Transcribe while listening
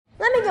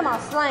get my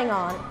slang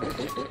on.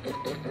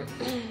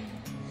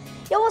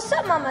 Yo, what's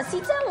up,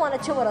 mamacita? I want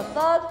to chill with a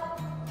thug.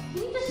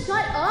 Can you just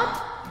shut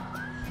up?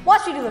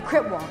 Watch me do the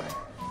crip walk.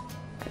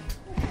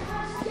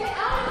 Get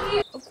out of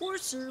here! Of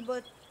course, sir,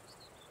 but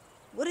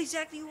what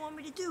exactly you want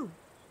me to do?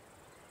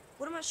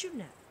 What am I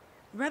shooting at?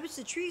 Rabbits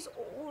to trees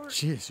or...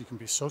 Jeez, you can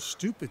be so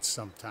stupid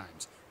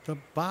sometimes. The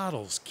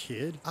bottles,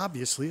 kid.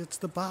 Obviously, it's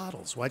the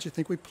bottles. Why'd you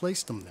think we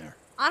placed them there?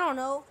 I don't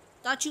know.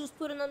 Thought you was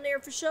putting them there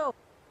for show.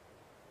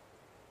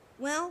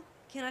 Well,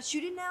 can I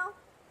shoot it now?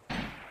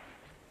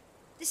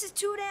 This is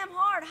too damn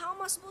hard. How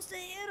am I supposed to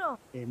hit him?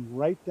 Aim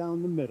right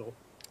down the middle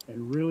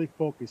and really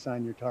focus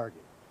on your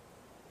target.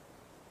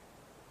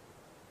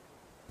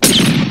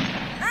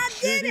 I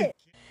did it!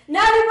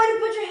 Now everybody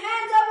put your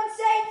hands up and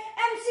say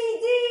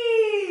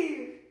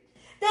MCD!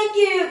 Thank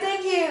you,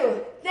 thank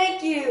you,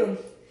 thank you.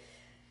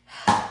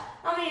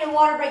 I'm gonna need a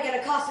water break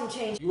and a costume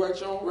change. You write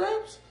your own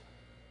raps?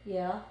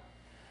 Yeah.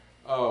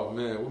 Oh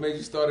man, what made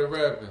you start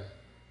rapping?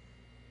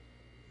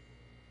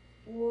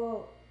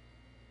 Well,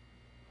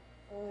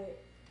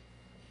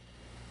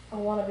 I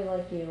want to be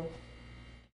like you.